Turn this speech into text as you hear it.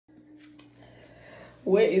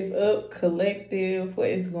What is up, collective? What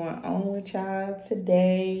is going on with y'all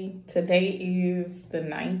today? Today is the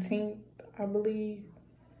 19th, I believe.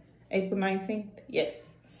 April 19th. Yes.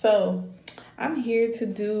 So I'm here to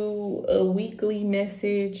do a weekly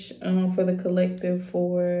message for the collective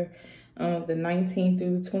for the 19th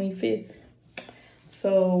through the 25th.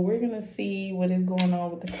 So we're going to see what is going on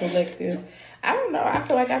with the collective. I don't know. I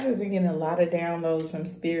feel like I've just been getting a lot of downloads from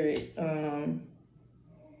Spirit.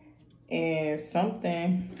 And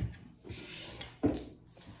something, I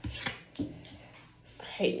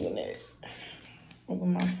hate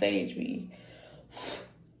when my sage be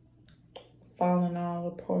falling all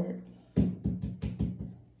apart.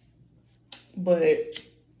 But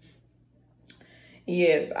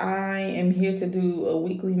yes, I am here to do a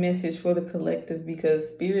weekly message for the collective because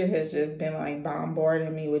Spirit has just been like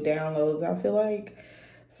bombarding me with downloads, I feel like.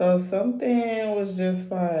 So something was just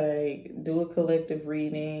like, do a collective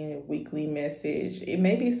reading, a weekly message. It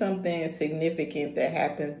may be something significant that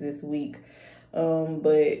happens this week,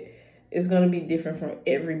 but it's going to be different from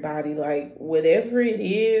everybody. Like, whatever it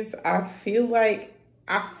is, I feel like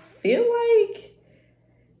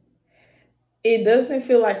it doesn't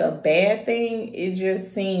feel like a bad thing. It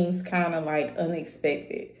just seems kind of like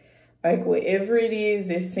unexpected. Like, whatever it is,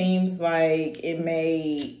 it seems like it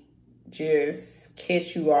may just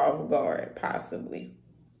catch you off guard, possibly.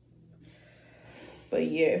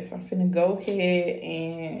 But yes, I'm finna go ahead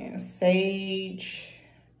and sage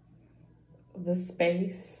the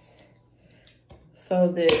space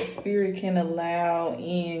so that Spirit can allow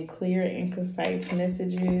in clear and concise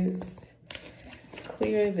messages.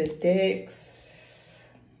 Clear the decks.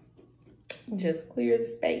 Just clear the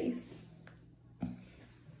space.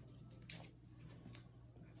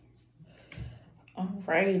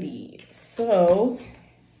 Alrighty, so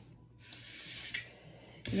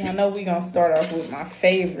y'all know we're gonna start off with my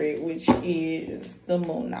favorite, which is the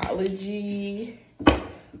Moonology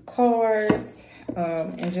cards,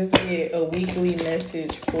 and just get a weekly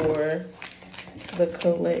message for the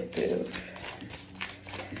collective.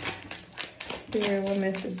 Spirit, what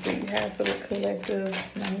message do you have for the collective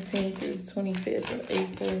 19th through 25th of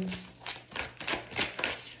April?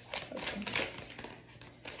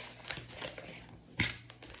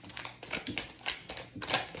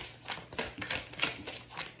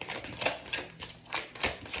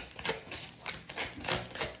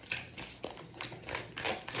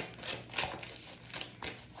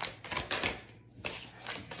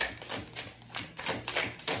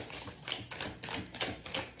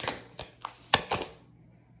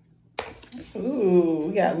 Ooh,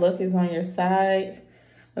 we got luck is on your side.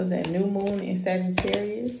 Was that new moon in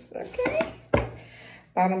Sagittarius? Okay.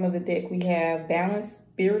 Bottom of the deck, we have balance,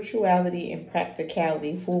 spirituality, and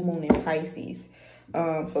practicality. Full moon in Pisces.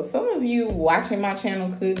 So some of you watching my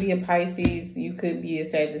channel could be a Pisces. You could be a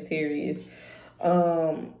Sagittarius.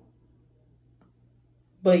 But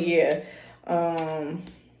yeah. I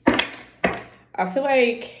feel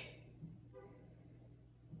like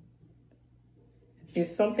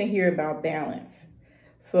there's something here about balance.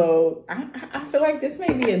 So I feel like this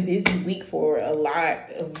may be a busy week for a lot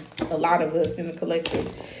of us in the collective.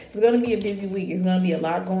 It's going to be a busy week. It's going to be a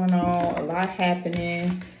lot going on, a lot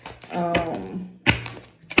happening. And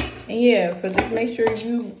yeah, so just make sure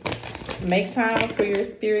you make time for your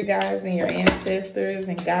spirit guides and your ancestors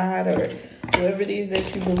and God or whoever it is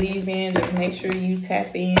that you believe in. Just make sure you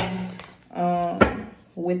tap in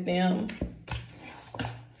with them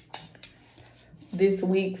this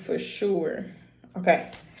week for sure.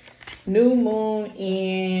 Okay. New moon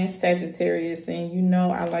in Sagittarius, and you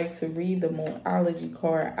know I like to read the Moonology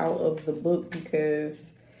card out of the book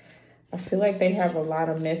because I feel like they have a lot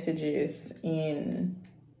of messages in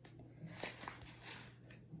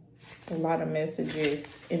the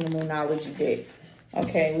Moonology deck.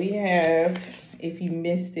 Okay, we have, if you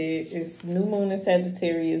missed it, it's new moon in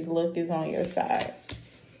Sagittarius, luck is on your side.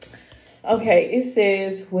 Okay, it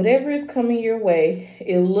says, whatever is coming your way,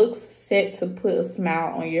 it looks set to put a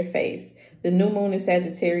smile on your face. The new moon in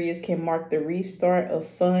Sagittarius can mark the restart of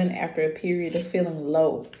fun after a period of feeling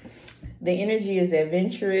low. The energy is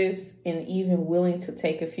adventurous and even willing to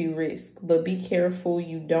take a few risks, but be careful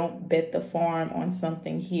you don't bet the farm on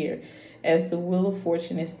something here, as the wheel of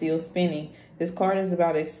fortune is still spinning. This card is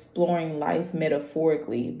about exploring life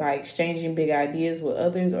metaphorically by exchanging big ideas with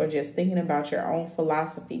others or just thinking about your own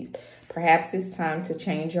philosophies. Perhaps it's time to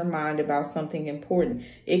change your mind about something important.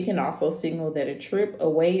 It can also signal that a trip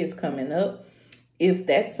away is coming up, if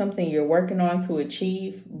that's something you're working on to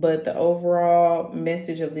achieve. But the overall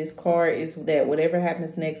message of this card is that whatever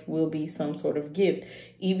happens next will be some sort of gift,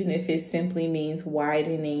 even if it simply means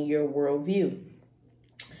widening your worldview.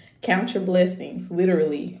 Count your blessings,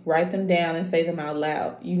 literally. Write them down and say them out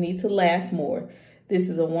loud. You need to laugh more. This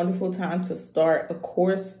is a wonderful time to start a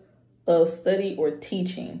course of study or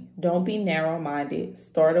teaching. Don't be narrow-minded.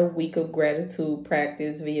 Start a week of gratitude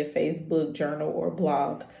practice via Facebook, journal, or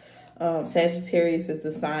blog. Sagittarius is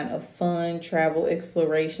the sign of fun, travel,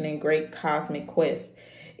 exploration, and great cosmic quests.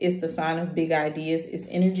 It's the sign of big ideas. Its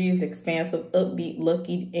energy is expansive, upbeat,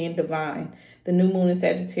 lucky, and divine. The new moon in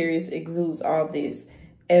Sagittarius exudes all this,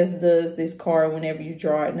 as does this card whenever you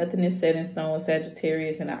draw it. Nothing is set in stone with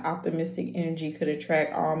Sagittarius, and an optimistic energy could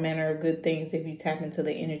attract all manner of good things if you tap into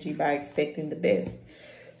the energy by expecting the best.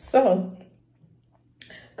 So,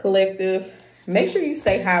 collective, make sure you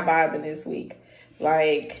stay high vibing this week.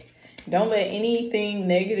 Like, don't let anything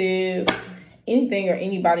negative, anything or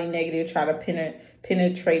anybody negative try to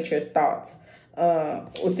penetrate your thoughts.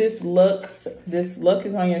 With this luck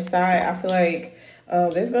is on your side. I feel like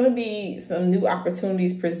there's going to be some new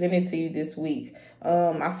opportunities presented to you this week.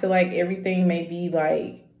 I feel like everything may be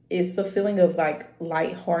like, it's the feeling of like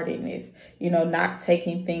lightheartedness, you know, not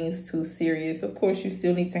taking things too serious. Of course, you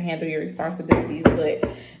still need to handle your responsibilities, but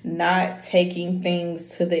not taking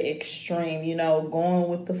things to the extreme, you know, going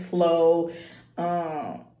with the flow,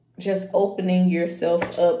 just opening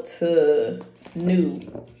yourself up to new.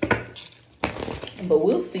 But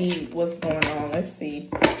we'll see what's going on. Let's see.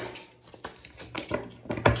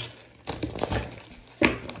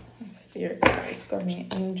 Spirit guides, guardian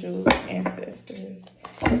angels, ancestors.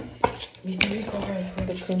 We three cards for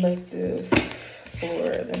the collective for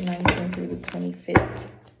the 19th through the 25th.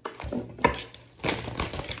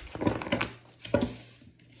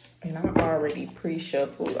 And I already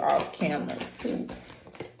pre-shuffled off camera too.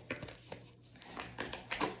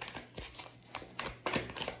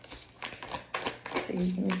 See,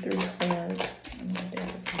 give me 3 cards.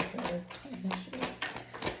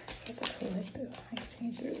 For the collective,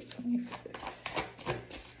 19th through the 25th.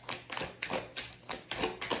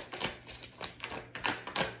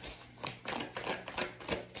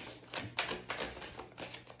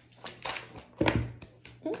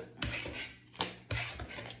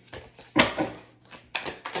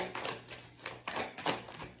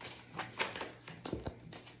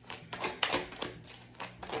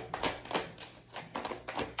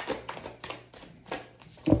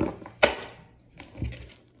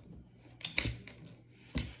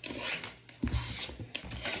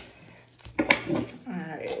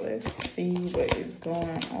 See what is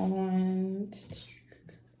going on.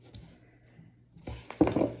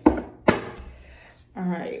 All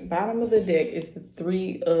right, bottom of the deck is the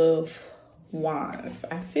 3 of Wands.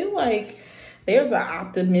 I feel like there's an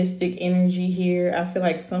optimistic energy here. I feel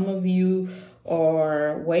like some of you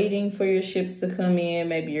are waiting for your ships to come in.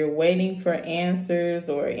 Maybe you're waiting for answers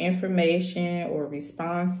or information or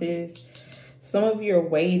responses. Some of you are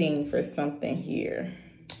waiting for something here.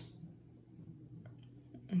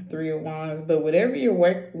 3 of Wands, but whatever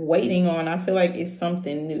you're waiting on, I feel like it's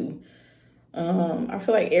something new. I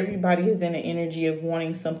feel like everybody is in the energy of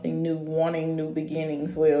wanting something new, wanting new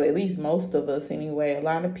beginnings. Well, at least most of us anyway. A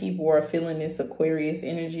lot of people are feeling this Aquarius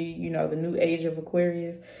energy, you know, the new age of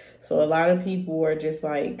Aquarius. So a lot of people are just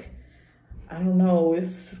like, I don't know,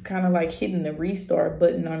 it's kind of like hitting the restart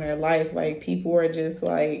button on their life. Like people are just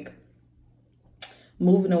like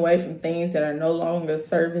moving away from things that are no longer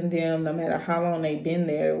serving them, no matter how long they've been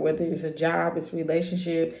there, whether it's a job, it's a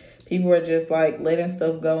relationship. People are just like letting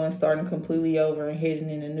stuff go and starting completely over and heading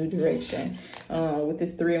in a new direction. With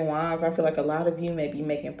this 3 of Wands, I feel like a lot of you may be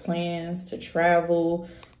making plans to travel.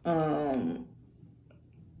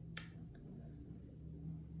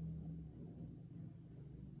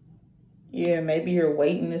 Yeah, maybe you're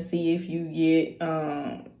waiting to see if you get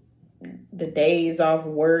the days off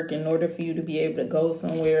work in order for you to be able to go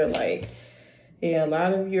somewhere. Like, yeah, a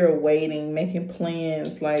lot of you are waiting, making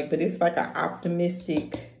plans, like, but it's like an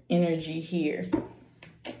optimistic energy here.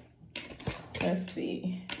 Let's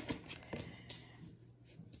see.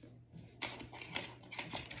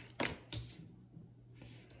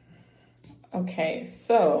 Okay,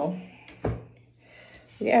 so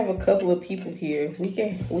we have a couple of people here. We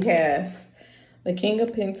have the King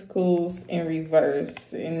of Pentacles in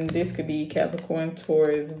reverse, and this could be Capricorn,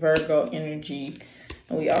 Taurus, Virgo energy.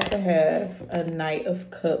 And we also have a Knight of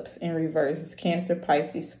Cups in reverse. It's Cancer,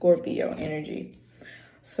 Pisces, Scorpio energy.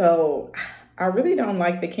 So I really don't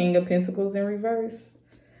like the King of Pentacles in reverse.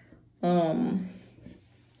 The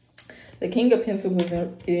King of Pentacles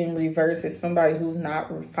in reverse is somebody who's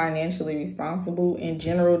not financially responsible. In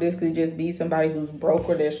general, this could just be somebody who's broke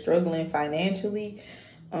or they're struggling financially.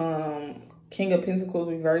 King of Pentacles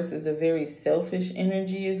reverse is a very selfish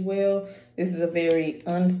energy as well. This is a very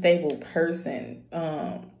unstable person.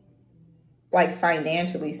 like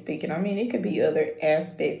financially speaking. I mean, it could be other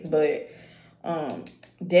aspects, but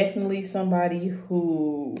definitely somebody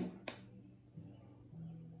who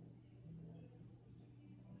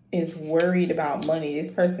is worried about money.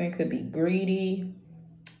 This person could be greedy,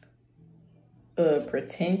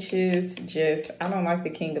 pretentious. Just, I don't like the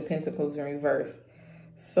King of Pentacles in reverse.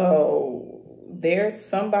 So there's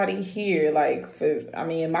somebody here, like, I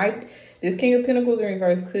mean, it might, this King of Pentacles in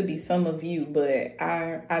reverse could be some of you, but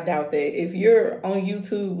I doubt that. If you're on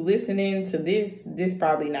YouTube listening to this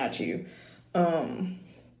probably not you.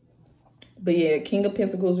 But yeah, King of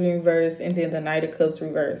Pentacles reverse, and then the Knight of Cups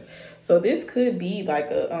reverse. So this could be like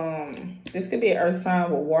a this could be an earth sign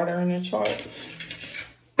with water in the chart.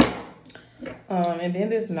 And then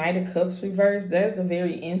this Knight of Cups reverse, that's a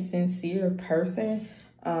very insincere person.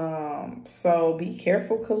 So be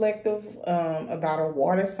careful, collective, about a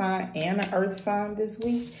water sign and an earth sign this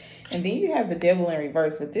week. And then you have the Devil in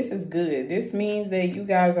reverse, but this is good. This means that you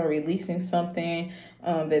guys are releasing something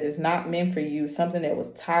that is not meant for you, something that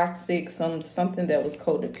was toxic, something that was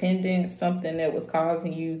codependent, something that was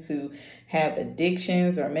causing you to have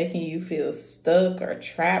addictions or making you feel stuck or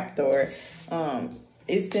trapped, or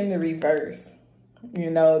it's in the reverse. You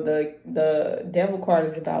know, the Devil card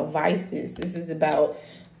is about vices. This is about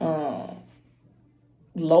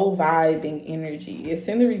low vibing energy. It's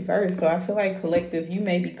in the reverse. So I feel like, collective, you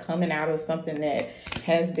may be coming out of something that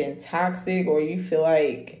has been toxic, or you feel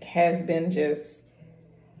like has been just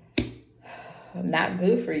not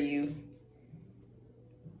good for you.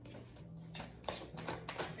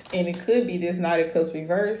 And it could be this Knight of Cups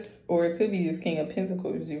reverse, or it could be this King of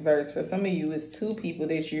Pentacles reverse. For some of you, it's two people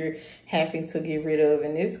that you're having to get rid of.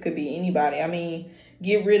 And this could be anybody. I mean,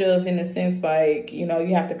 get rid of in the sense like, you know,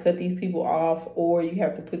 you have to cut these people off, or you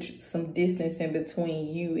have to put some distance in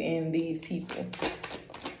between you and these people.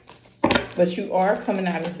 But you are coming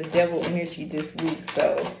out of the Devil energy this week.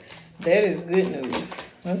 So that is good news.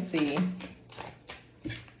 Let's see.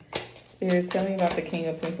 Spirit, tell me about the King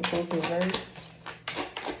of Pentacles reverse.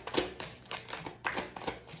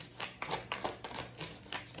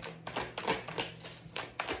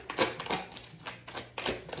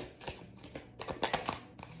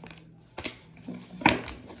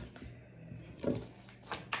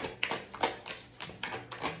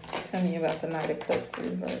 Tell me about the Knight of Cups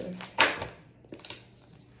reverse.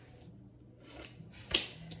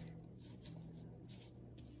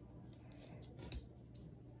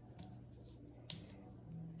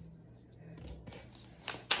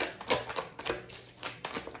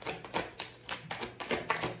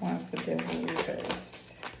 What's the Devil reverse?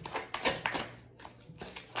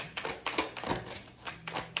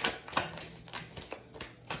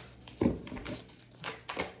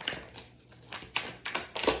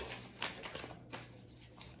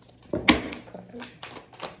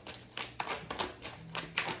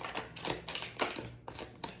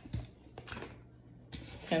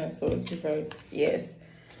 Ten of Swords reverse. Yes.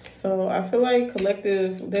 So I feel like,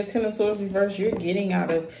 collective, that Ten of Swords reverse, you're getting out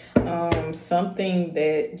of something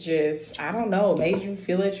that just, I don't know, made you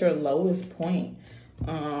feel at your lowest point.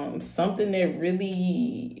 Something that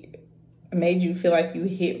really made you feel like you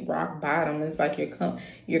hit rock bottom. It's like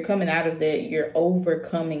you're coming out of that. You're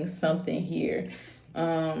overcoming something here.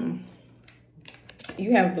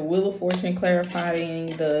 You have the Wheel of Fortune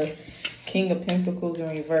clarifying the King of Pentacles in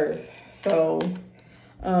reverse. So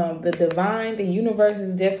the divine, the universe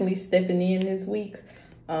is definitely stepping in this week.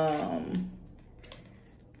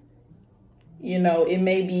 You know, it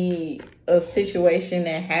may be a situation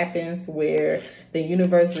that happens where the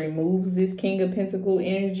universe removes this King of Pentacle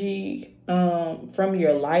energy from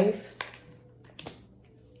your life.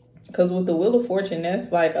 Because with the Wheel of Fortune,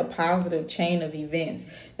 that's like a positive chain of events.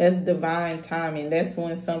 That's divine timing. That's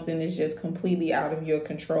when something is just completely out of your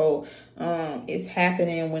control. It's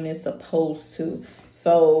happening when it's supposed to.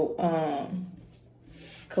 So,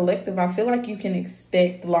 collective, I feel like you can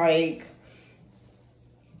expect like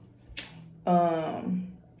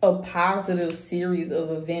a positive series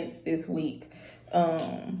of events this week.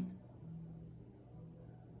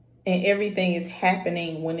 And everything is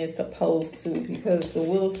happening when it's supposed to, because the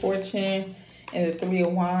Wheel of Fortune and the Three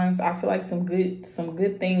of Wands, I feel like some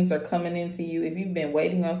good things are coming into you. If you've been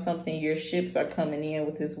waiting on something, your ships are coming in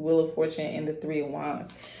with this Wheel of Fortune and the Three of Wands.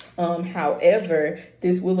 However,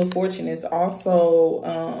 this Wheel of Fortune is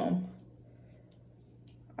also,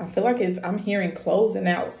 I feel like I'm hearing closing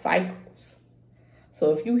out cycles.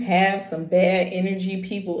 So if you have some bad energy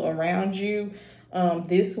people around you,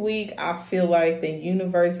 this week, I feel like the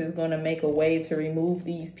universe is going to make a way to remove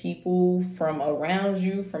these people from around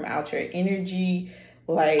you, from out your energy,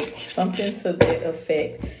 like something to that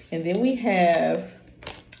effect. And then we have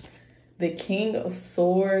the King of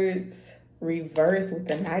Swords reverse with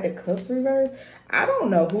the Knight of Cups reverse. I don't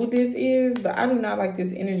know who this is, but I do not like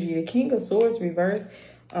this energy. The King of Swords reverse.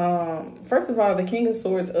 First of all, the King of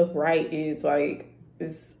Swords upright is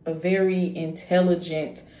a very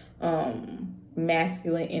intelligent,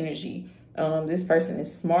 masculine energy. This person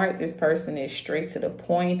is smart. This person is straight to the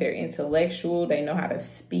point. They're intellectual. They know how to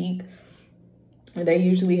speak. They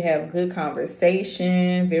usually have good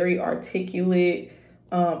conversation, very articulate.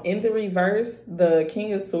 In the reverse, the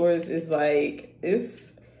King of Swords is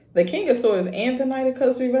the King of Swords and the Knight of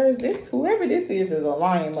Cups reverse. Whoever this is a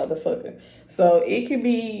lying motherfucker. So it could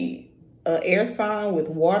be an air sign with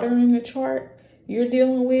water in the chart you're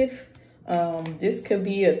dealing with. This could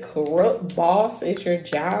be a corrupt boss at your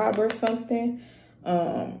job or something.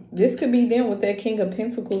 This could be them with that King of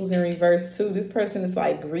Pentacles in reverse too. This person is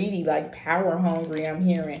like greedy, like power hungry, I'm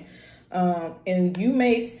hearing. And you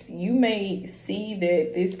may see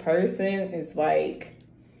that this person is like,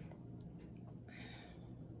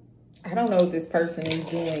 I don't know what this person is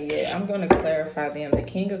doing yet. I'm going to clarify them. The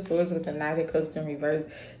King of Swords with the Knight of Cups in reverse.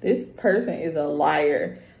 This person is a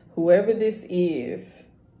liar. Whoever this is,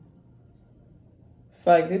 it's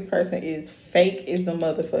like this person is fake as a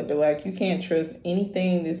motherfucker. Like, you can't trust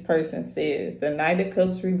anything this person says. The Knight of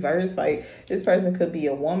Cups reverse, like, this person could be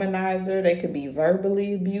a womanizer. They could be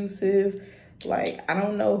verbally abusive. Like, I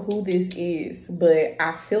don't know who this is, but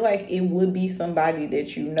I feel like it would be somebody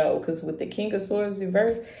that you know. Because with the King of Swords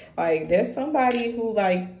reverse, like, there's somebody who,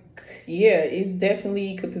 like, yeah, it's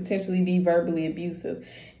definitely could potentially be verbally abusive.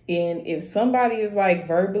 And if somebody is, like,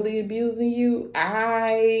 verbally abusing you,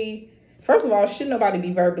 first of all, should nobody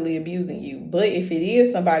be verbally abusing you? But if it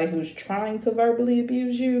is somebody who's trying to verbally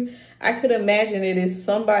abuse you, I could imagine it is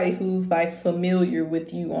somebody who's like familiar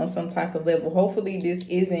with you on some type of level. Hopefully this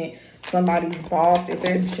isn't somebody's boss at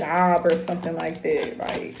their job or something like that.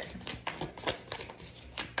 Like,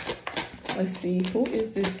 let's see. Who is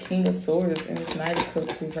this King of Swords and this Knight of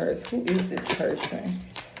Cups reverse? Who is this person?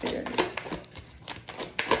 Spirit.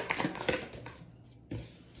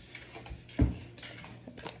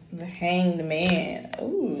 The Hanged Man.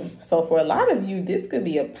 Ooh. So for a lot of you, this could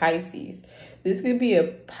be a Pisces. This could be a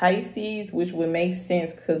Pisces, which would make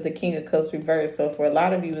sense because the King of Cups reversed. So for a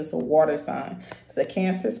lot of you, it's a water sign. It's a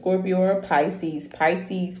Cancer, Scorpio, or a Pisces.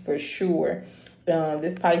 Pisces for sure.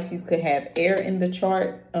 This Pisces could have air in the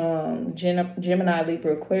chart. Gemini,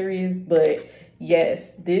 Libra, Aquarius. But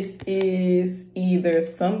yes, this is either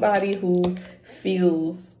somebody who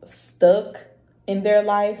feels stuck in their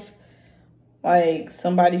life. Like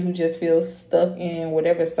somebody who just feels stuck in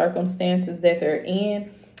whatever circumstances that they're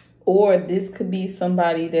in. Or this could be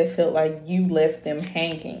somebody that felt like you left them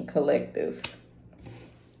hanging, collective.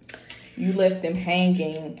 You left them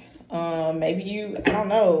hanging. Maybe I don't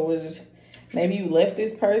know, maybe you left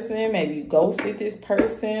this person. Maybe you ghosted this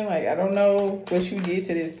person. Like, I don't know what you did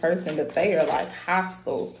to this person, but they are like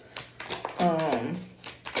hostile.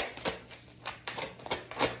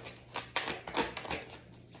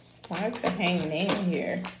 Why is the Hanged Man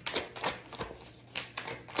here?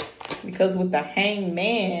 Because with the Hanged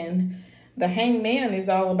Man is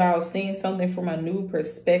all about seeing something from a new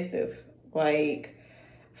perspective. Like,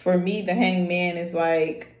 for me, the Hanged Man is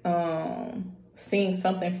like seeing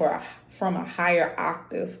something from a higher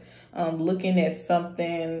octave, looking at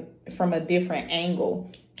something from a different angle.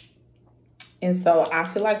 And so I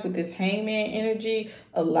feel like with this Hangman energy,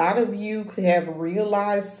 a lot of you could have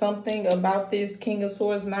realized something about this King of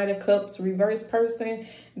Swords, Knight of Cups reverse person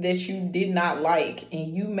that you did not like.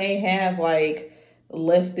 And you may have like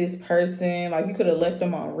left this person, like you could have left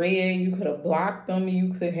them on red, you could have blocked them,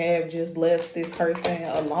 you could have just left this person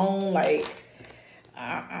alone. Like,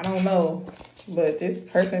 I don't know. But this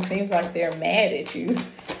person seems like they're mad at you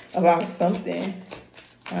about something.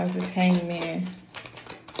 How's this Hangman?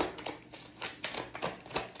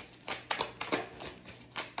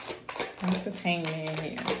 What's this Hangman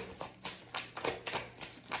here?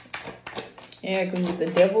 Yeah, because with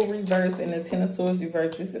the Devil reverse and the Ten of Swords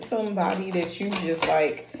reverse, this is somebody that you just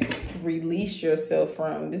like release yourself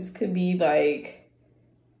from. This could be like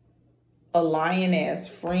a lying-ass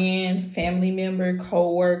friend, family member,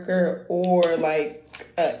 co-worker, or like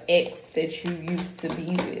an ex that you used to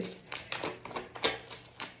be with.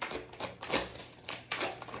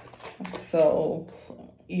 So,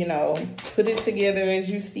 you know, put it together as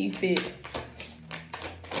you see fit.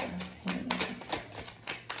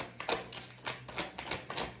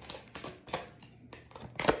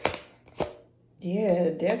 Yeah,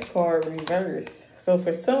 Death card reverse. So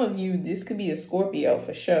for some of you, this could be a Scorpio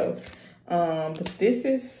for sure. But this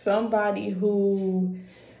is somebody who,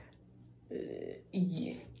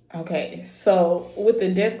 Okay, so with the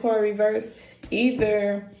death card reverse,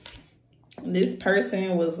 either this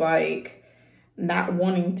person was like not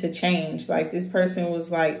wanting to change. Like this person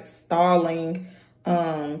was like stalling,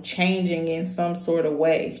 changing in some sort of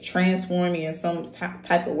way, transforming in some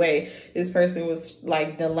type of way. This person was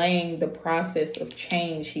like delaying the process of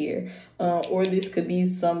change here. Or this could be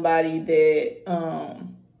somebody that,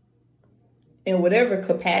 in whatever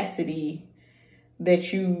capacity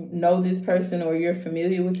that you know this person or you're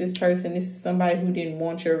familiar with this person, this is somebody who didn't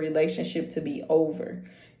want your relationship to be over.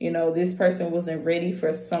 You know, this person wasn't ready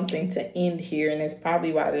for something to end here, and that's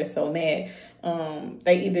probably why they're so mad.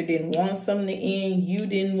 They either didn't want something to end, you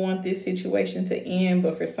didn't want this situation to end,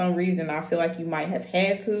 but for some reason, I feel like you might have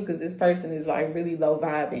had to, because this person is like really low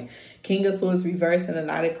vibing. King of Swords reverse and the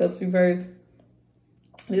Knight of Cups reverse.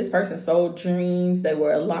 This person sold dreams. They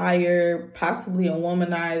were a liar, possibly a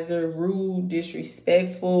womanizer, rude,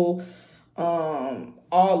 disrespectful,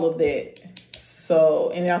 all of that.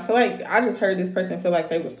 So, and I feel like I just heard this person feel like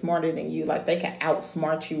they were smarter than you, like they can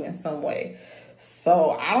outsmart you in some way.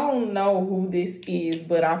 So I don't know who this is,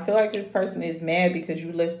 but I feel like this person is mad because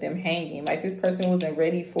you left them hanging. Like this person wasn't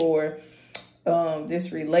ready for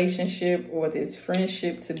this relationship or this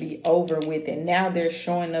friendship to be over with, and now they're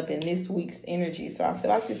showing up in this week's energy. So I feel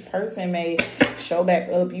like this person may show back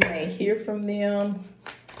up. You may hear from them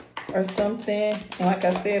or something. And like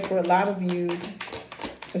I said, for a lot of you,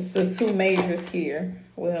 it's the two majors here.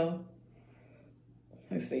 Well,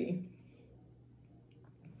 let's see.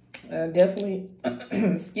 Definitely,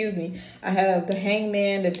 excuse me. I have the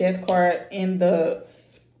Hangman, the Death card, and the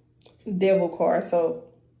Devil card. So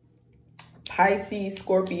Pisces,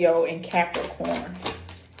 Scorpio, and Capricorn.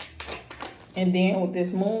 And then with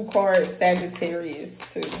this Moon card, Sagittarius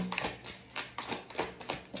too.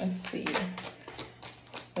 Let's see.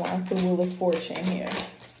 Why's the Wheel of Fortune here?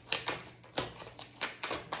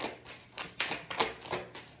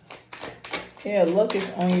 Yeah, luck is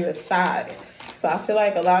on your side. So I feel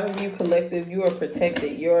like a lot of you collective, you are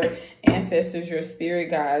protected. Your ancestors, your spirit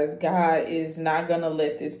guides, God is not going to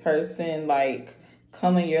let this person like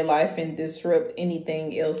come in your life and disrupt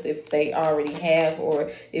anything else if they already have,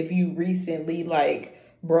 or if you recently like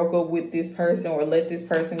broke up with this person or let this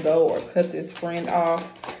person go or cut this friend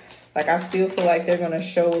off. Like I still feel like they're going to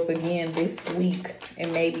show up again this week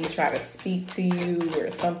and maybe try to speak to you or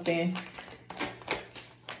something.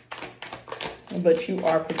 But you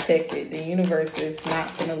are protected. The universe is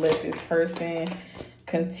not going to let this person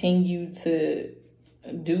continue to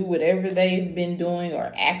do whatever they've been doing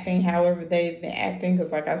or acting however they've been acting.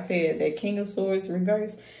 Because like I said, that King of Swords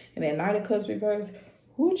reverse and that Knight of Cups reverse.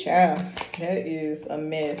 Ooh, child, that is a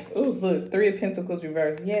mess. Ooh, look, Three of Pentacles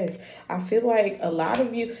reverse. Yes, I feel like a lot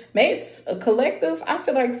of you, maybe a collective, I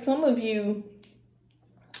feel like some of you,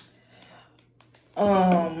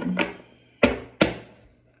 I'm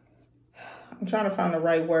trying to find the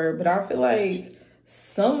right word, but I feel like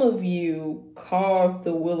some of you caused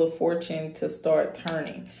the Wheel of Fortune to start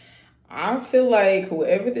turning. I feel like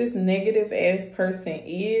whoever this negative ass person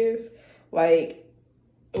is, like,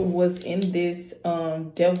 was in this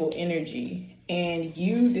devil energy, and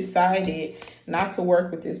you decided not to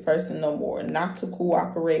work with this person no more, not to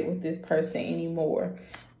cooperate with this person anymore,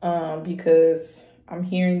 because I'm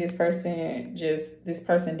hearing this person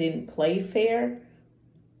didn't play fair.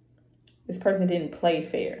 This person didn't play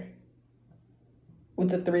fair.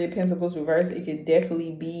 With the Three of Pentacles reverse, it could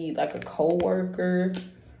definitely be like a co-worker.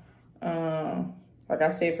 Like I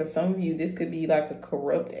said, for some of you, this could be like a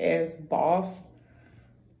corrupt ass boss.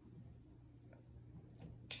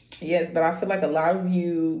 Yes, but I feel like a lot of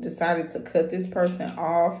you decided to cut this person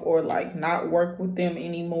off or like not work with them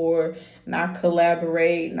anymore, not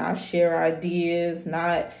collaborate, not share ideas,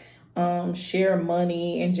 not share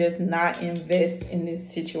money, and just not invest in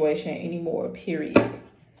this situation anymore, period.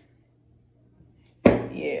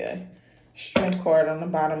 Yeah. Strength card on the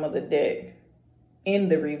bottom of the deck in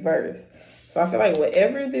the reverse. So I feel like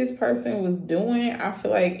whatever this person was doing, I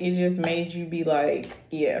feel like it just made you be like,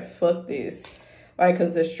 yeah, fuck this. Like,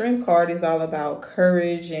 because the Strength card is all about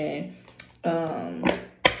courage and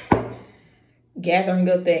gathering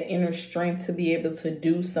up that inner strength to be able to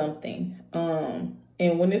do something.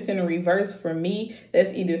 And when it's in a reverse, for me,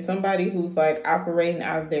 that's either somebody who's like operating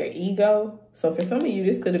out of their ego. So for some of you,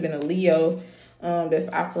 this could have been a Leo that's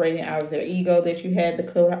operating out of their ego that you had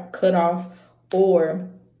to cut off. Or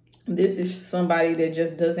this is somebody that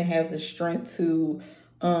just doesn't have the strength to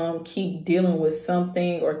keep dealing with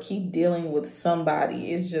something or keep dealing with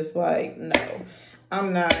somebody. It's just like, no,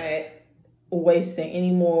 I'm not wasting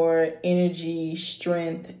any more energy,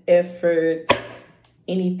 strength, effort,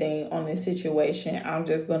 anything on this situation. I'm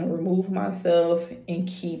just going to remove myself and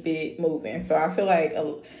keep it moving. So I feel like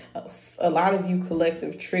a lot of you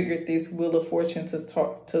collective triggered this Wheel of Fortune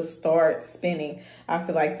to start spinning. I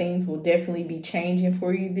feel like things will definitely be changing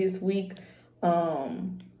for you this week.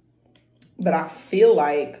 But I feel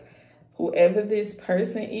like whoever this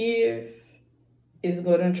person is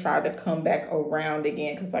going to try to come back around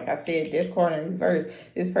again. Because like I said, Death card in reverse,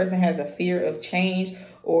 this person has a fear of change,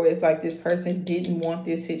 or it's like this person didn't want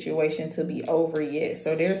this situation to be over yet.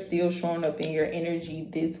 So they're still showing up in your energy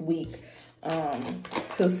this week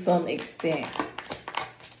to some extent.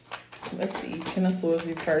 Let's see, Ten of Swords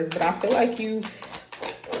reversed. But I feel like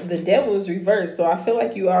the Devil is reversed. So I feel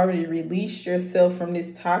like you already released yourself from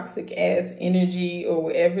this toxic ass energy or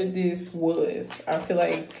whatever this was. I feel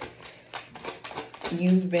like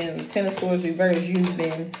you've been, Ten of Swords reversed, you've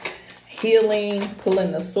been healing,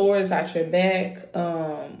 pulling the swords out your back,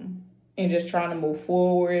 and just trying to move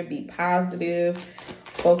forward, be positive,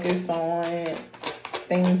 focus on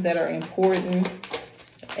things that are important.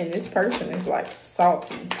 And this person is like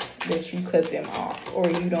salty that you cut them off, or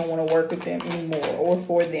you don't want to work with them anymore, or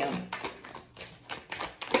for them.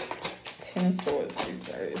 Ten of Swords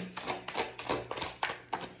reversed.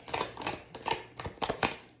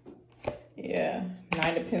 Yeah,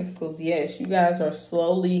 Knight of Pentacles. Yes, you guys are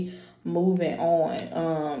slowly moving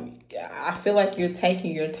on. I feel like you're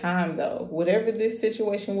taking your time though. Whatever this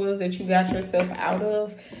situation was that you got yourself out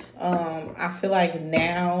of, I feel like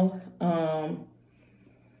now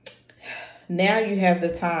you have the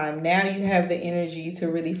time. Now you have the energy to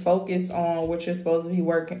really focus on what you're supposed to be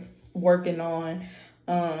working on.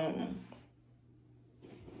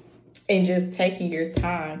 And just taking your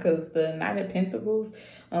time, because the Knight of Pentacles,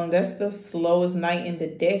 that's the slowest knight in the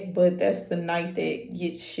deck, but that's the knight that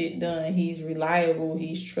gets shit done. He's reliable,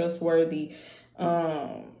 he's trustworthy,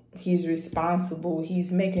 he's responsible,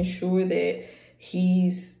 he's making sure that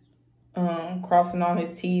he's crossing all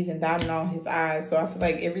his T's and dotting all his I's. So I feel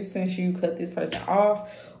like ever since you cut this person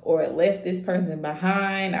off or left this person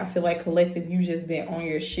behind, I feel like collective, you just been on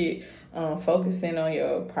your shit. Focusing on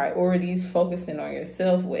your priorities, focusing on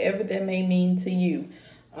yourself, whatever that may mean to you.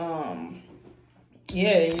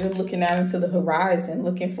 Yeah, you're looking out into the horizon,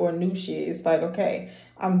 looking for new shit. It's like, okay,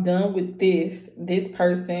 I'm done with this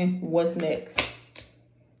person, what's next?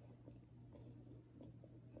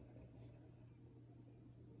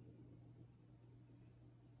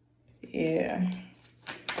 Yeah.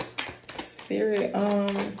 Spirit,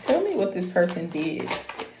 tell me what this person did.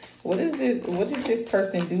 What did this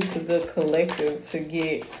person do to the collective to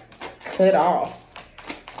get cut off?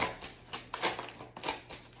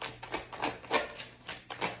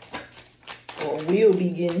 Or will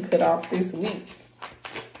be getting cut off this week?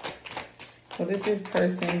 What did this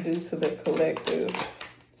person do to the collective?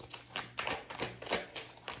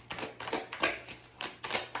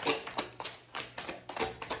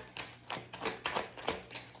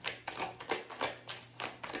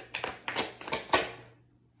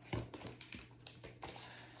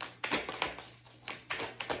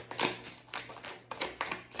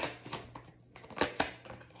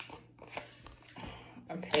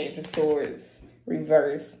 Page of Swords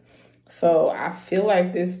reverse. So I feel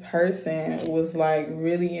like this person was like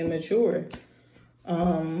really immature.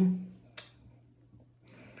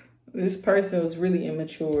 This person was really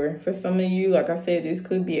immature. For some of you, like I said, this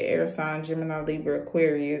could be an air sign, Gemini, Libra,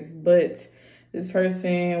 Aquarius, but this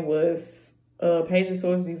person was Page of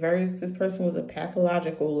Swords reversed. This person was a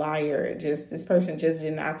pathological liar. This person just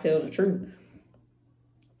did not tell the truth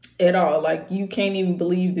at all. Like, you can't even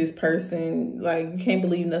believe this person. Like, you can't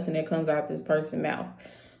believe nothing that comes out this person's mouth.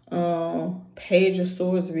 Page of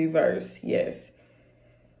Swords reverse. Yes.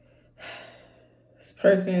 This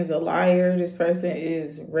person is a liar. This person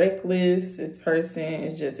is reckless. This person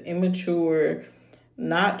is just immature,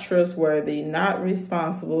 not trustworthy, not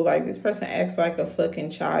responsible. Like, this person acts like a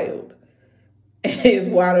fucking child. Is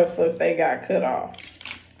why the fuck they got cut off.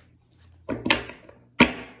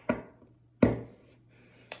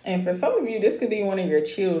 And for some of you, this could be one of your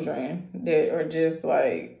children that are just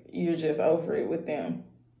like, you're just over it with them.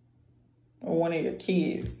 Or one of your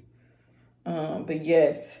kids. But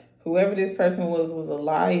yes, whoever this person was a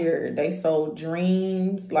liar. They sold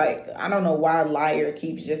dreams. Like, I don't know why liar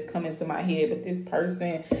keeps just coming to my head, but this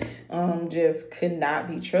person just could not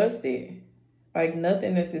be trusted. Like,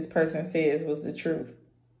 nothing that this person says was the truth.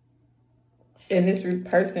 And this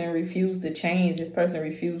person refused to change. This person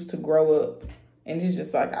refused to grow up. And it's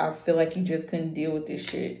just like, I feel like you just couldn't deal with this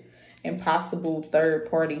shit. Impossible third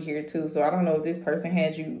party here too. So I don't know if this person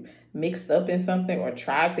had you mixed up in something or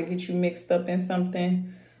tried to get you mixed up in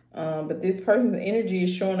something. But this person's energy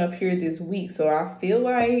is showing up here this week. So I feel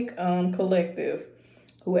like, collective,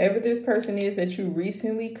 whoever this person is that you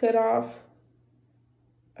recently cut off,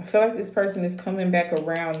 I feel like this person is coming back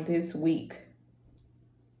around this week.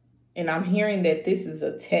 And I'm hearing that this is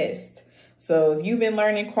a test. So if you've been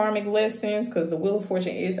learning karmic lessons, because the Wheel of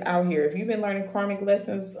Fortune is out here. If you've been learning karmic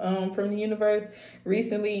lessons from the universe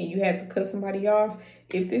recently and you had to cut somebody off,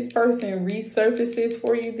 if this person resurfaces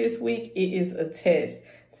for you this week, it is a test.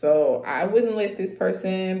 So I wouldn't let this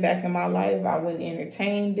person back in my life. I wouldn't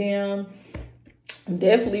entertain them.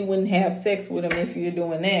 Definitely wouldn't have sex with them if you're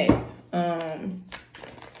doing that.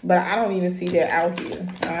 But I don't even see that out here.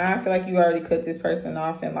 I feel like you already cut this person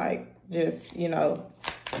off and like just, you know.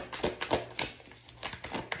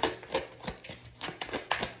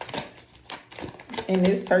 And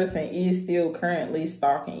this person is still currently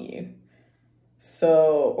stalking you.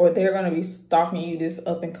 So, or they're going to be stalking you this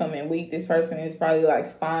up and coming week. This person is probably like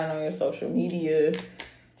spying on your social media.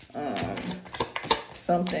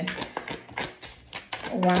 Something.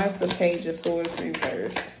 Why is the Page of Swords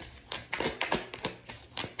reversed?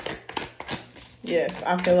 Yes,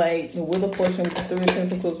 I feel like the Wheel of Fortune with the Three of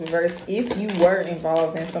Pentacles reversed. If you were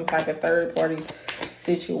involved in some type of third-party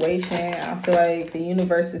situation, I feel like the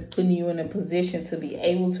universe is putting you in a position to be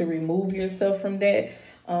able to remove yourself from that.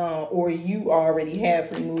 Or you already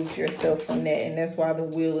have removed yourself from that. And that's why the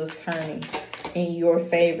wheel is turning in your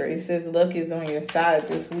favor. It says luck is on your side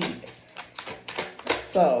this week.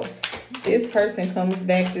 So this person comes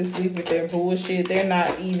back this week with their bullshit. They're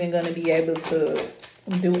not even going to be able to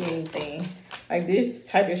do anything. Like this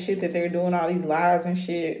type of shit that they're doing, all these lies and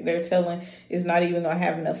shit they're telling, is not even going to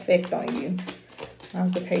have an effect on you.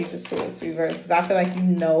 That's the Page of Swords reversed. Because I feel like you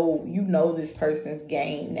know this person's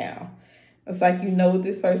game now. It's like you know what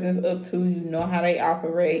this person is up to. You know how they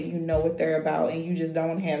operate. You know what they're about. And you just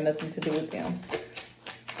don't have nothing to do with them.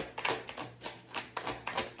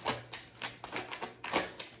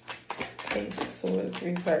 Page of Swords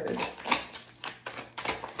reversed.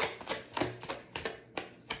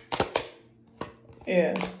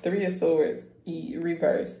 Yeah, Three of Swords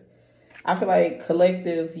reversed. I feel like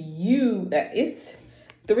collective, it's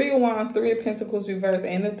Three of Wands, Three of Pentacles reversed,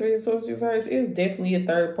 and the Three of Swords reversed. It was definitely a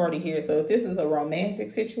third party here. So if this is a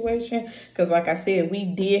romantic situation, because like I said, we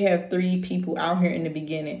did have three people out here in the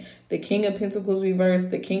beginning. The King of Pentacles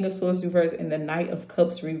reversed, the King of Swords reversed, and the Knight of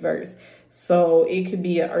Cups reversed. So it could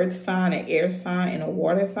be an earth sign, an air sign, and a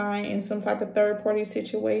water sign in some type of third party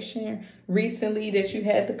situation recently that you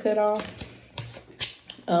had to cut off.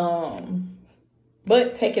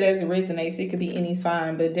 But take it as it resonates. It could be any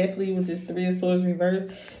sign, but definitely with this Three of Swords reversed,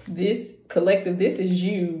 this collective, this is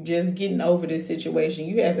you just getting over this situation.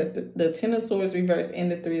 You have the Ten of Swords reversed and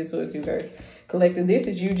the Three of Swords reversed. Collective, this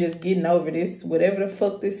is you just getting over this, whatever the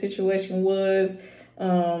fuck this situation was,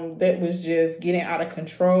 that was just getting out of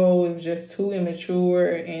control. It was just too immature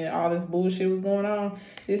and all this bullshit was going on.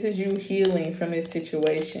 This is you healing from this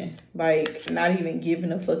situation. Like, not even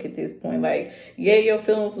giving a fuck at this point. Like, yeah, your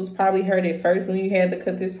feelings was probably hurt at first when you had to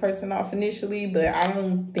cut this person off initially, but I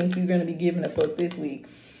don't think you're going to be giving a fuck this week.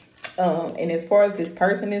 And as far as this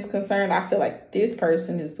person is concerned, I feel like this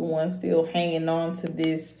person is the one still hanging on to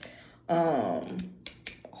this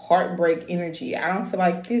heartbreak energy. I don't feel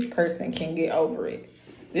like this person can get over it.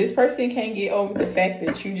 This person can't get over the fact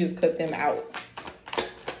that you just cut them out.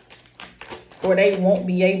 Or they won't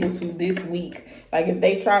be able to this week. Like if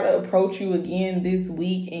they try to approach you again this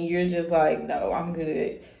week and you're just like, no, I'm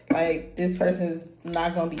good. Like this person's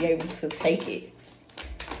not going to be able to take it.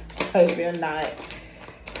 Because they're not.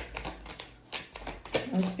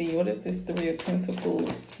 Let's see. What is this Three of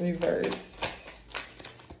Pentacles reverse?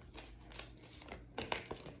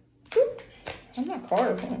 Oh, my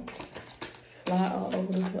cards won't fly all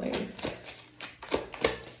over the place.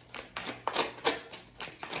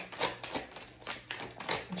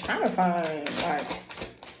 I'm trying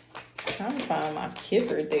to find my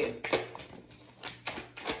Kipper deck.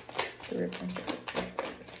 Three of Pentacles.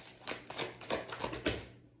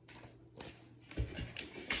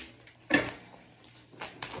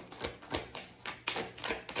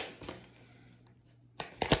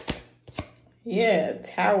 Yeah,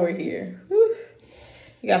 Tower here. Whew.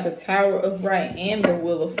 You got the Tower upright and the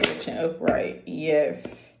Wheel of Fortune upright.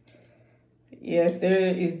 Yes. Yes,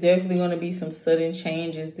 there is definitely going to be some sudden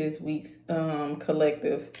changes this week's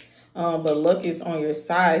collective. But luck is on your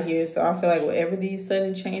side here. So I feel like whatever these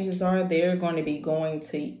sudden changes are, they're going to be going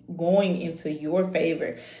into your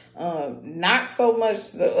favor. Not so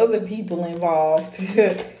much the other people involved.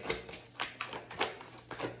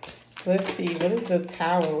 Let's see. What is the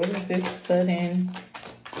Tower? What is this sudden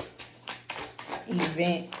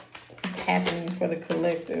event? It's happening for the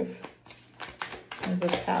collective as a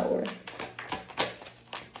Tower.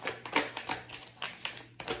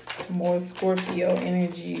 More Scorpio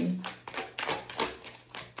energy.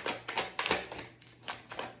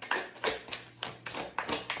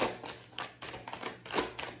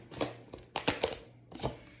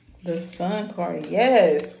 The Sun card,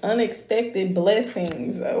 yes, unexpected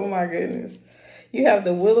blessings. Oh my goodness. You have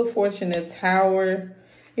the Wheel of Fortune, the Tower.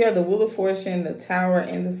 You have the Wheel of Fortune, the Tower,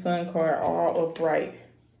 and the Sun card all upright.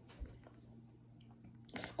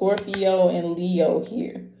 Scorpio and Leo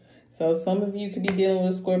here. So some of you could be dealing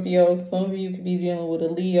with Scorpio. Some of you could be dealing with a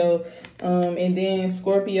Leo. And then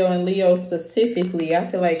Scorpio and Leo specifically, I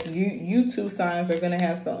feel like you two signs are going to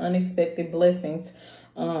have some unexpected blessings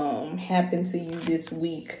happen to you this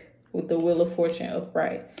week with the Wheel of Fortune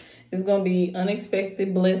upright. It's going to be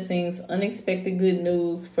unexpected blessings, unexpected good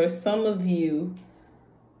news for some of you.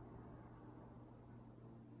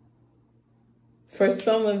 For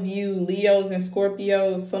some of you, Leos and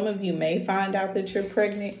Scorpios, some of you may find out that you're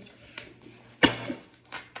pregnant.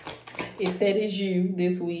 If that is you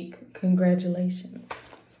this week, congratulations.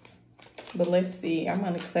 But let's see. I'm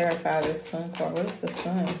going to clarify this Sun card. What is the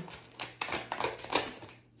Sun?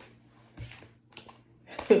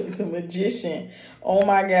 The Magician. Oh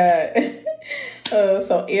my God.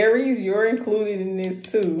 So Aries, you're included in this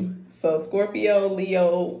too. So Scorpio,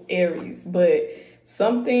 Leo, Aries. But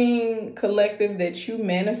something collective that you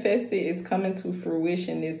manifested is coming to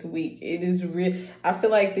fruition this week. It is real. I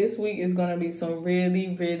feel like this week is going to be some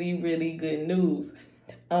really, really, really good news.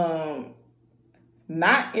 Not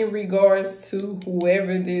in regards to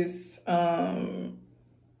whoever this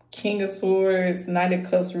King of Swords, Knight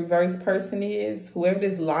of Cups reverse person is, whoever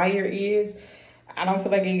this liar is. I don't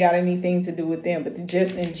feel like it got anything to do with them, but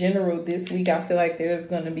just in general this week, I feel like there's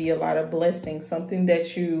going to be a lot of blessings, something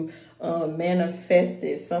that you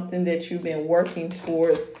manifested, something that you've been working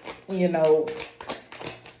towards, you know,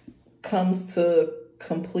 comes to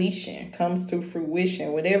completion, comes to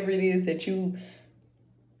fruition, whatever it is that you've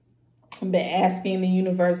been asking the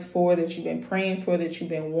universe for, that you've been praying for, that you've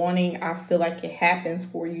been wanting. I feel like it happens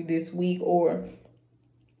for you this week, or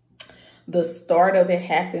the start of it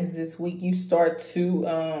happens this week. You start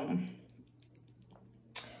to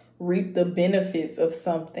reap the benefits of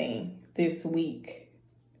something this week.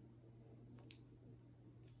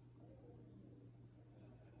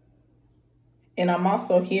 And I'm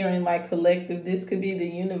also hearing like collective, this could be the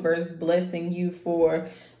universe blessing you for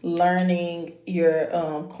learning your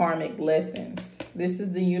karmic lessons. This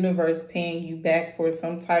is the universe paying you back for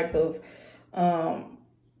some type of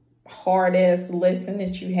hard-ass lesson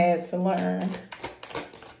that you had to learn.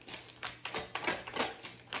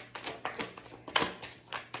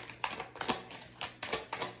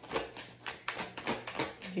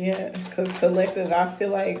 Yeah, because collective, I feel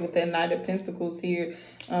like with that Knight of Pentacles here,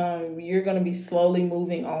 you're going to be slowly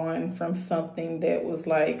moving on from something that was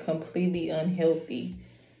like completely unhealthy.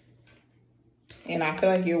 And I feel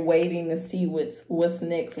like you're waiting to see what's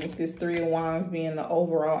next with this Three of Wands being the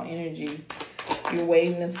overall energy. You're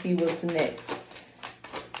waiting to see what's next.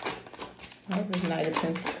 What's this Knight of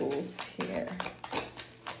Pentacles here?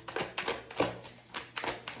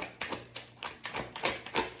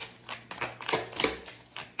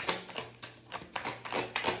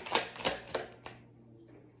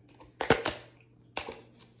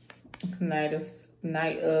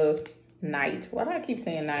 Knight. Why do I keep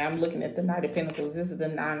saying Knight? I'm looking at the Knight of Pentacles. This is the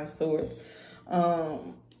Nine of Swords.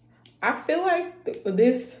 I feel like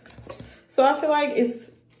this. So I feel like it's.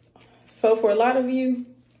 So for a lot of you,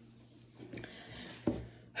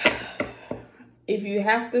 if you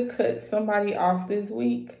have to cut somebody off this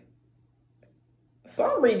week, so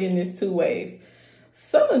I'm reading this two ways.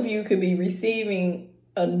 Some of you could be receiving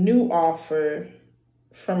a new offer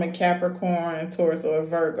from a Capricorn, Taurus, or a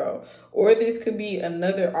Virgo. Or this could be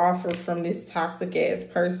another offer from this toxic ass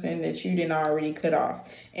person that you didn't already cut off.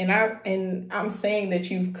 And I'm saying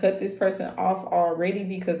that you've cut this person off already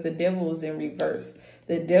because the devil is in reverse.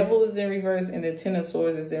 The devil is in reverse and the Ten of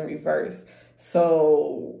Swords is in reverse.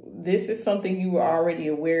 So this is something you were already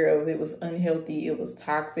aware of. It was unhealthy. It was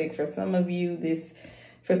toxic. For some of you, this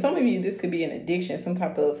could be an addiction, some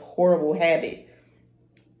type of horrible habit.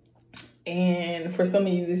 And for some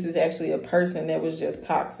of you, this is actually a person that was just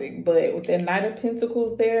toxic. But with that Knight of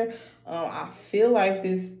Pentacles there, I feel like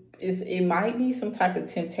it might be some type of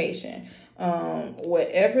temptation.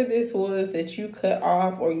 Whatever this was that you cut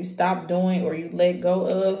off or you stopped doing or you let go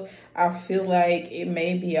of, I feel like it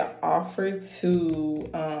may be an offer to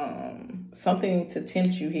something to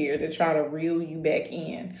tempt you here, to try to reel you back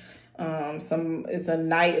in. It's a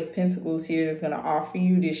Knight of Pentacles here that's gonna offer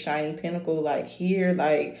you this shiny pinnacle, like here,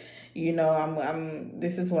 like, you know,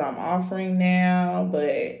 this is what I'm offering now.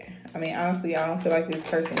 But I mean, honestly, I don't feel like this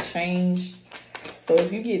person changed. So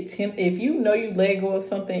if you get if you know you let go of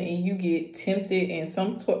something and you get tempted in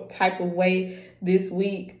some type of way this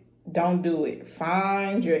week, don't do it.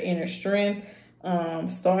 Find your inner strength.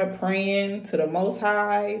 Start praying to the Most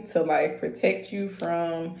High to like protect you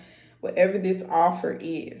from whatever this offer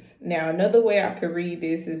is. Now, another way I could read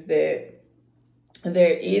this is that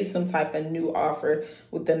there is some type of new offer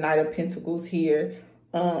with the Knight of Pentacles here.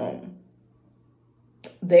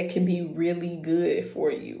 That can be really good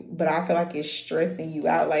for you, but I feel like it's stressing you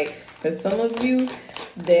out. Like for some of you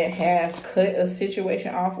that have cut a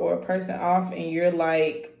situation off or a person off, and you're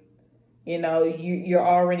like, you know, you're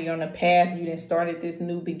already on a path, you done started this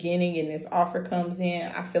new beginning, and this offer comes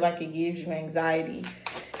in, I feel like it gives you anxiety.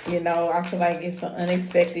 You know, I feel like it's an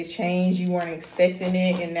unexpected change. You weren't expecting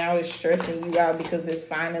it, and now it's stressing you out because it's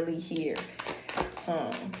finally here.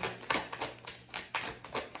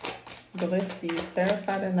 But let's see.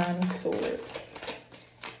 Clarify the Nine of Swords.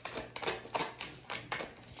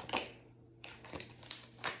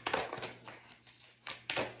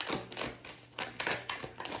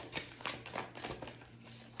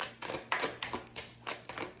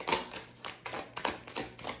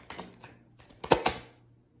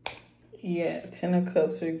 Yeah, Ten of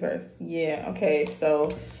Cups reversed. Yeah, okay. So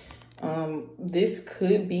this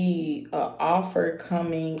could be an offer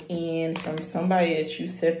coming in from somebody that you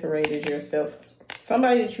separated yourself,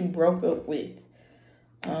 somebody that you broke up with,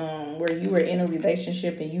 where you were in a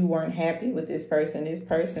relationship and you weren't happy with this person. This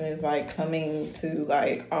person is like coming to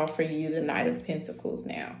like offer you the Knight of Pentacles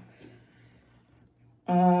now.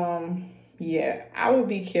 Yeah, I would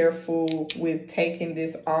be careful with taking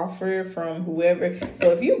this offer from whoever. So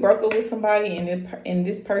if you broke up with somebody and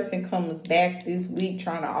this person comes back this week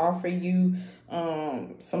trying to offer you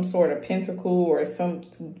some sort of pentacle or some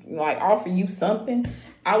like offer you something,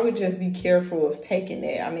 I would just be careful of taking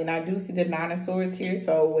that. I mean, I do see the Nine of Swords here,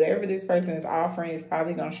 so whatever this person is offering is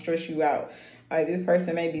probably gonna stress you out. Like this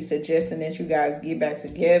person may be suggesting that you guys get back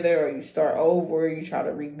together, or you start over, or you try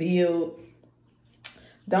to rebuild.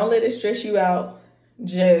 Don't let it stress you out.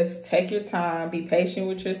 Just take your time. Be patient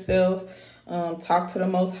with yourself. Talk to the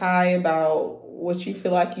Most High about what you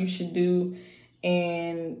feel like you should do.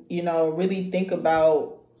 And, you know, really think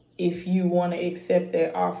about if you want to accept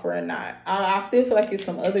that offer or not. I still feel like it's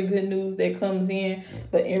some other good news that comes in.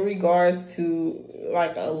 But in regards to,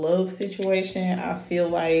 like, a love situation, I feel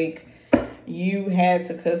like you had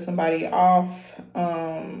to cut somebody off.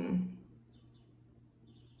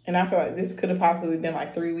 And I feel like this could have possibly been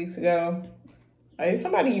like 3 weeks ago. Like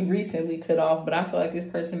somebody you recently cut off, but I feel like this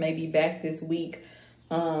person may be back this week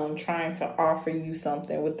trying to offer you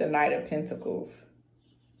something with the Knight of Pentacles.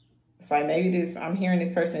 It's like maybe I'm hearing this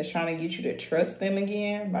person is trying to get you to trust them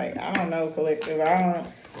again. Like, I don't know, collective.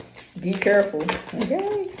 Be careful,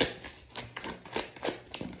 okay?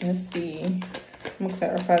 Let's see. I'm going to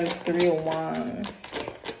clarify this Three of Wands.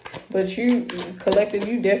 But you, collective,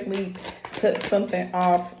 you definitely cut something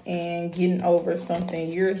off and getting over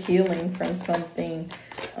something. You're healing from something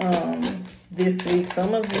this week.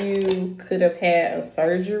 Some of you could have had a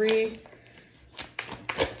surgery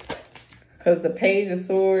because the Page of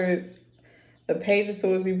Swords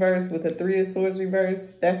reversed with the Three of Swords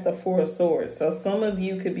reversed, that's the Four of Swords. So some of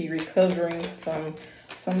you could be recovering from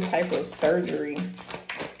some type of surgery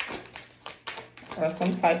or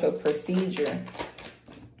some type of procedure.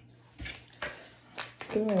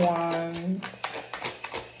 Two of Wands.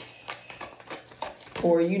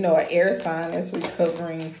 Or, you know, an air sign that's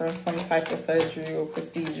recovering from some type of surgery or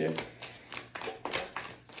procedure.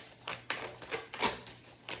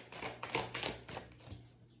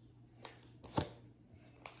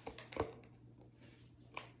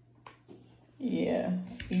 Yeah,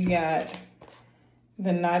 you got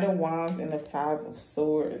the Knight of Wands and the Five of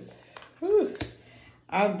Swords. Whew.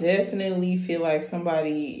 I definitely feel like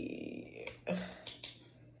somebody...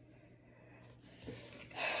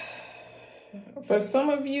 For some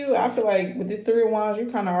of you, I feel like with this Three of Wands,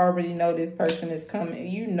 you kind of already know this person is coming.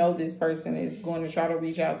 You know this person is going to try to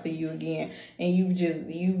reach out to you again. And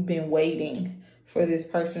you've been waiting for this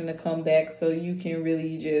person to come back so you can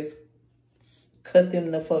really just cut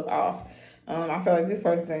them the fuck off. I feel like this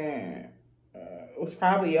person was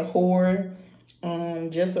probably a whore,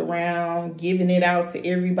 just around giving it out to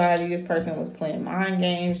everybody. This person was playing mind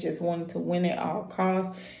games, just wanted to win at all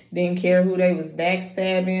costs. Didn't care who they was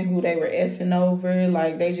backstabbing, who they were effing over.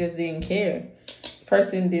 Like, they just didn't care. This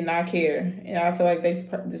person did not care. And I feel like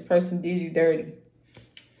this person did you dirty.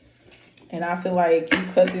 And I feel like you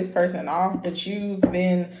cut this person off, but you've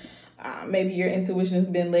been, maybe your intuition's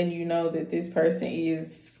been letting you know that this person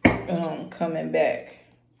is coming back.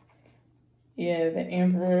 Yeah, the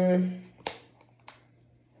Emperor.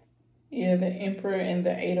 Yeah, the Emperor and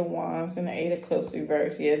the Eight of Wands and the Eight of Cups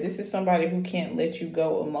reversed. Yeah, this is somebody who can't let you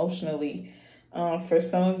go emotionally. For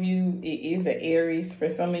some of you, it is an Aries. For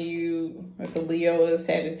some of you, it's a Leo, a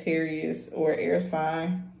Sagittarius, or air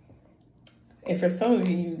sign. And for some of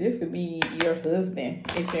you, this could be your husband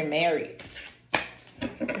if you're married.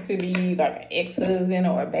 This could be like an ex-husband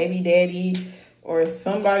or a baby daddy or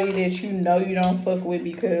somebody that you know you don't fuck with,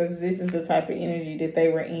 because this is the type of energy that they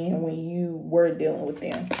were in when you were dealing with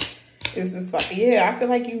them. It's just like, yeah, I feel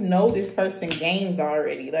like you know this person games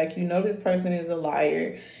already. Like, you know this person is a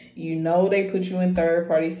liar. You know they put you in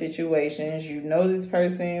third-party situations. You know this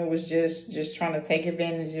person was just trying to take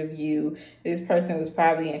advantage of you. This person was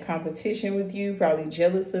probably in competition with you, probably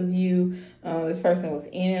jealous of you. This person was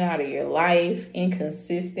in and out of your life,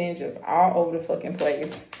 inconsistent, just all over the fucking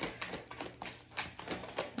place.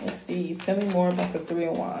 Let's see. Tell me more about the Three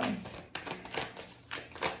of Wands.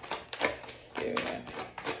 Spirit.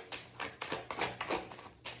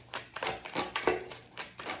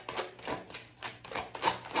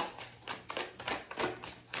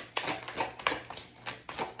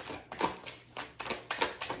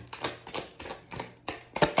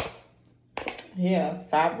 Yeah,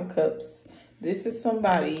 Five of Cups. This is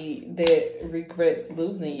somebody that regrets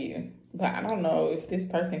losing you. But I don't know if this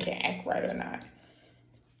person can act right or not.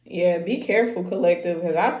 Yeah, be careful, collective,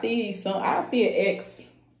 because I see an ex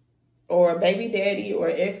or a baby daddy or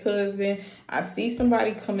ex-husband. I see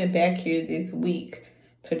somebody coming back here this week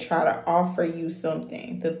to try to offer you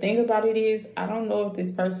something. The thing about it is, I don't know if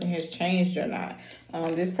this person has changed or not.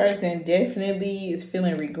 This person definitely is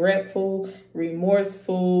feeling regretful,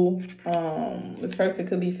 remorseful. This person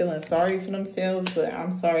could be feeling sorry for themselves, but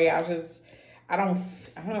I'm sorry, I don't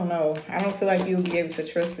know. I don't feel like you'll be able to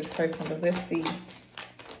trust this person, but let's see.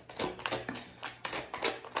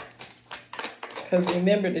 Because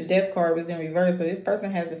remember, the Death card was in reverse, so this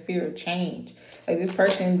person has a fear of change. Like, this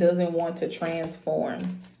person doesn't want to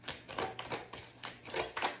transform.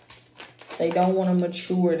 They don't want to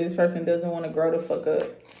mature. This person doesn't want to grow the fuck up.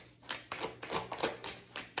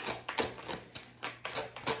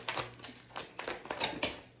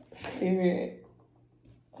 Spirit.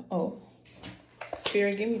 Oh.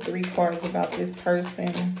 Spirit, give me 3 cards about this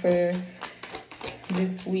person for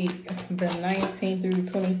this week, the 19th through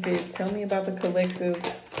 25th. Tell me about the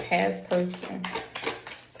collective's past person.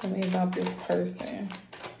 Tell me about this person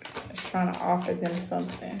that's trying to offer them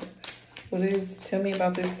something. Tell me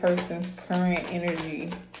about this person's current energy.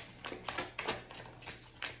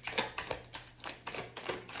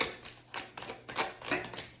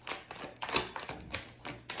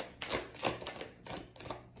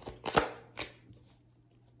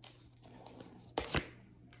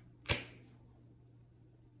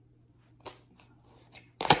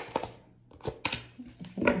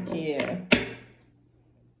 Yeah.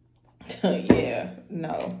 Yeah,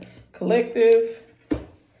 no. Collective,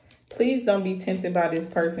 please don't be tempted by this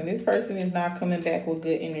person. This person is not coming back with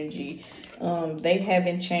good energy. They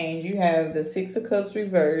haven't changed. You have the Six of Cups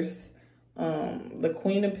reversed, the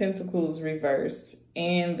Queen of Pentacles reversed,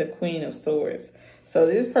 and the Queen of Swords. So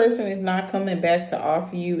this person is not coming back to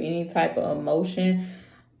offer you any type of emotion.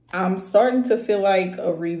 I'm starting to feel like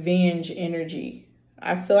a revenge energy.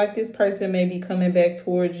 I feel like this person may be coming back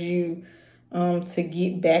towards you to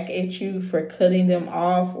get back at you for cutting them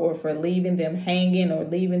off or for leaving them hanging or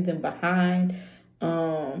leaving them behind.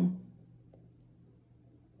 Because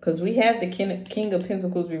we have the King of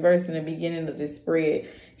Pentacles reversed in the beginning of this spread.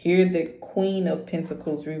 Here, the Queen of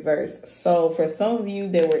Pentacles reversed. So for some of you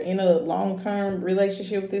that were in a long-term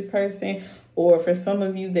relationship with this person, or for some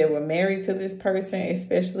of you that were married to this person,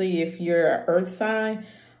 especially if you're an earth sign,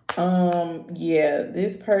 yeah,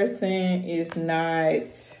 this person is not...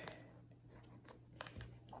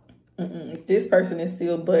 This person is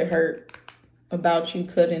still butthurt about you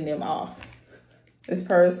cutting them off. This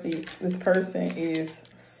person is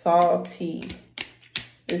salty.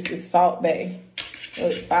 This is Salt Bay.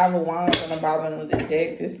 Look, 5 of Wands on the bottom of the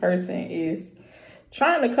deck. This person is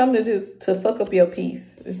trying to come to fuck up your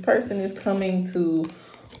peace. This person is coming to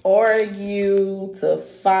argue, to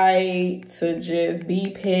fight, to just be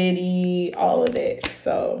petty, all of that.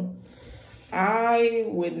 So I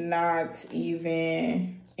would not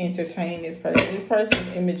even entertain this person. This person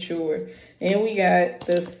is immature. And we got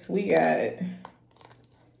this,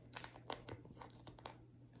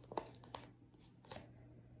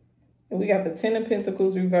 We got the 10 of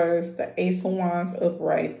Pentacles reversed, the Ace of Wands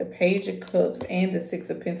upright, the Page of Cups, and the 6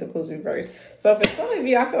 of Pentacles reversed. So for some of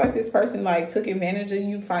you, I feel like this person like took advantage of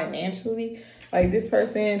you financially. Like this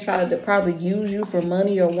person tried to probably use you for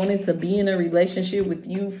money or wanted to be in a relationship with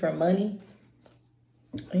you for money.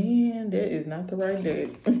 And that is not the right deck.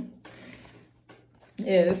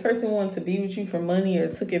 Yeah, this person wanted to be with you for money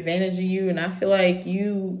or took advantage of you. And I feel like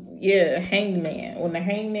you, yeah, hangman. When the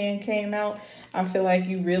hangman came out, I feel like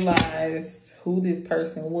you realized who this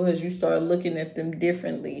person was. You started looking at them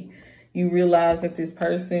differently. You realized that this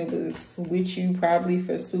person was with you probably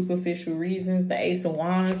for superficial reasons. The Ace of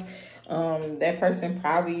Wands, that person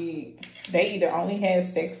probably, they either only had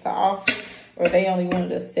sex to offer or they only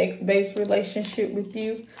wanted a sex-based relationship with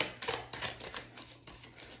you.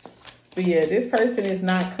 But yeah, this person is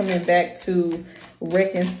not coming back to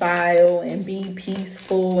reconcile and be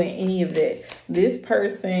peaceful and any of that. This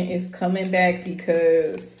person is coming back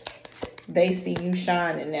because they see you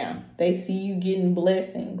shining now. They see you getting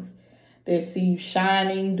blessings. They see you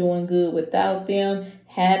shining, doing good without them,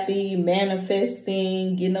 happy,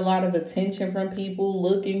 manifesting, getting a lot of attention from people,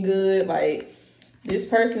 looking good. Like this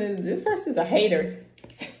person's a hater.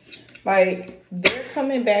 Like they're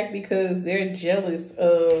coming back because they're jealous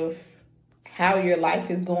of how your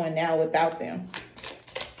life is going now without them.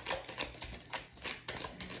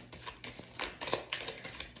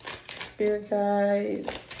 Spirit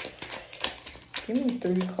guides, give me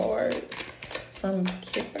 3 cards from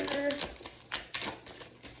Kipper.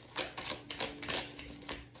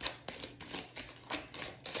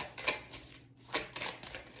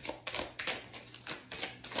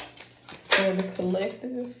 For the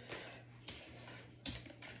collective.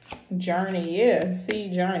 Journey, yeah, see,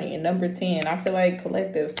 journey. And number 10, I feel like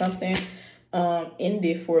collective, something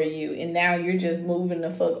ended for you and now you're just moving the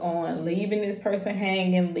fuck on, leaving this person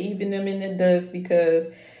hanging, leaving them in the dust because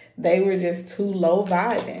they were just too low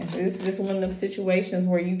vibing. This is just one of them situations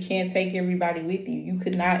where you can't take everybody with you. You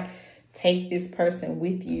could not take this person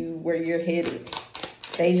with you where you're headed.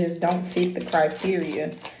 They just don't fit the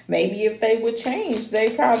criteria. Maybe if they would change,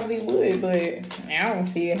 they probably would, but I don't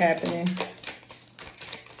see it happening.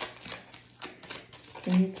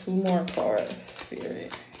 Give me 2 more cards,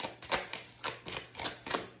 Spirit.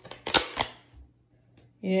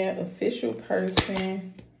 Yeah, official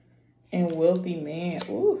person and wealthy man.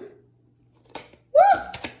 Ooh. Woo!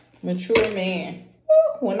 Mature man.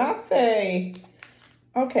 Woo! When I say,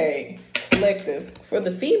 okay, collective, for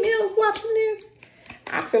the females watching this,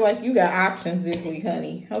 I feel like you got options this week,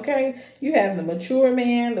 honey. Okay? You have the mature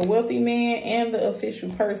man, the wealthy man, and the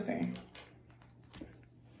official person.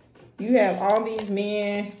 You have all these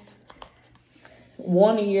men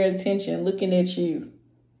wanting your attention, looking at you.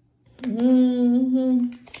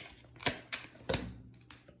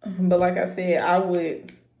 But like I said, I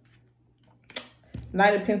would,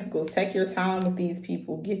 Knight of Pentacles, take your time with these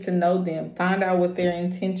people. Get to know them. Find out what their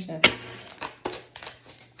intentions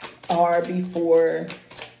are before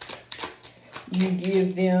you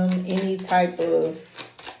give them any type of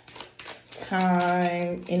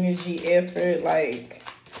time, energy, effort. Like,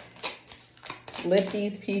 let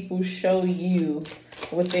these people show you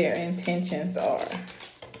what their intentions are.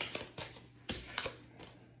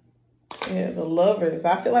 Yeah, the Lovers.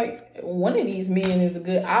 I feel like one of these men is a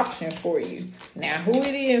good option for you. Now, who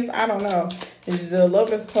it is, I don't know. The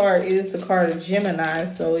Lovers card is the card of Gemini.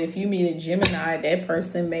 So if you meet a Gemini, that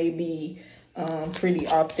person may be pretty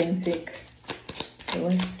authentic.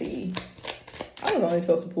 Let's see. I was only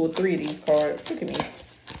supposed to pull 3 of these cards. Look at me.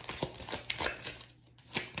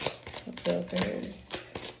 Lovers.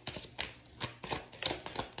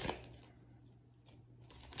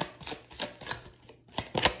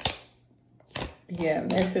 Yeah,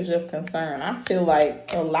 message of concern. I feel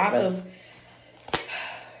like a lot of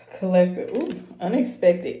collective,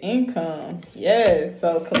 unexpected income. Yes,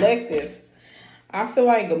 so collective. I feel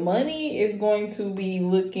like money is going to be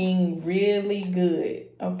looking really good,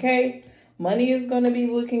 okay? Money is going to be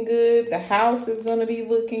looking good. The house is going to be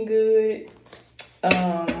looking good.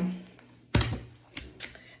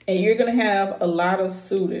 And you're going to have a lot of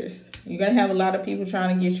suitors. You're going to have a lot of people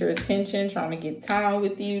trying to get your attention, trying to get time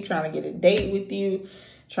with you, trying to get a date with you,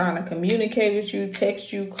 trying to communicate with you,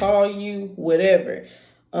 text you, call you, whatever.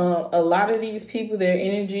 A lot of these people, their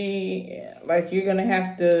energy, like you're going to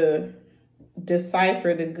have to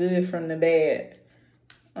decipher the good from the bad.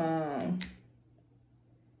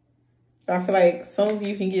 But I feel like some of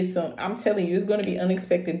you can get some, I'm telling you, it's going to be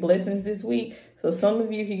unexpected blessings this week. So some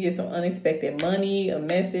of you can get some unexpected money, a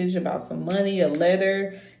message about some money, a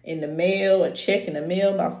letter in the mail, a check in the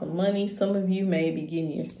mail about some money. Some of you may be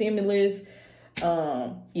getting your stimulus.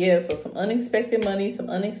 Yeah, so some unexpected money, some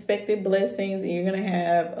unexpected blessings, and you're gonna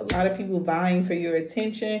have a lot of people vying for your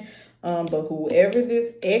attention. But whoever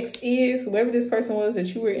this ex is, whoever this person was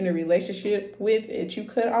that you were in a relationship with, that you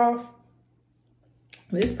cut off,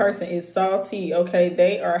 this person is salty, okay?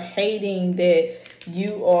 They are hating that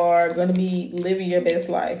you are going to be living your best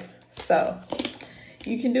life. So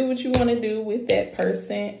you can do what you want to do with that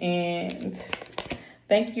person. And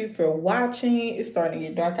thank you for watching. It's starting to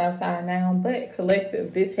get dark outside now, but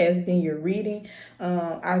collective, this has been your reading.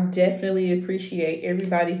 I definitely appreciate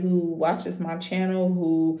everybody who watches my channel,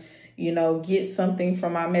 who, you know, gets something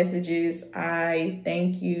from my messages. I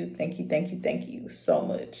thank you so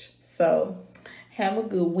much. So have a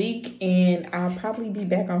good week, and I'll probably be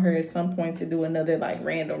back on here at some point to do another like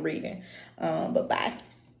random reading. But bye.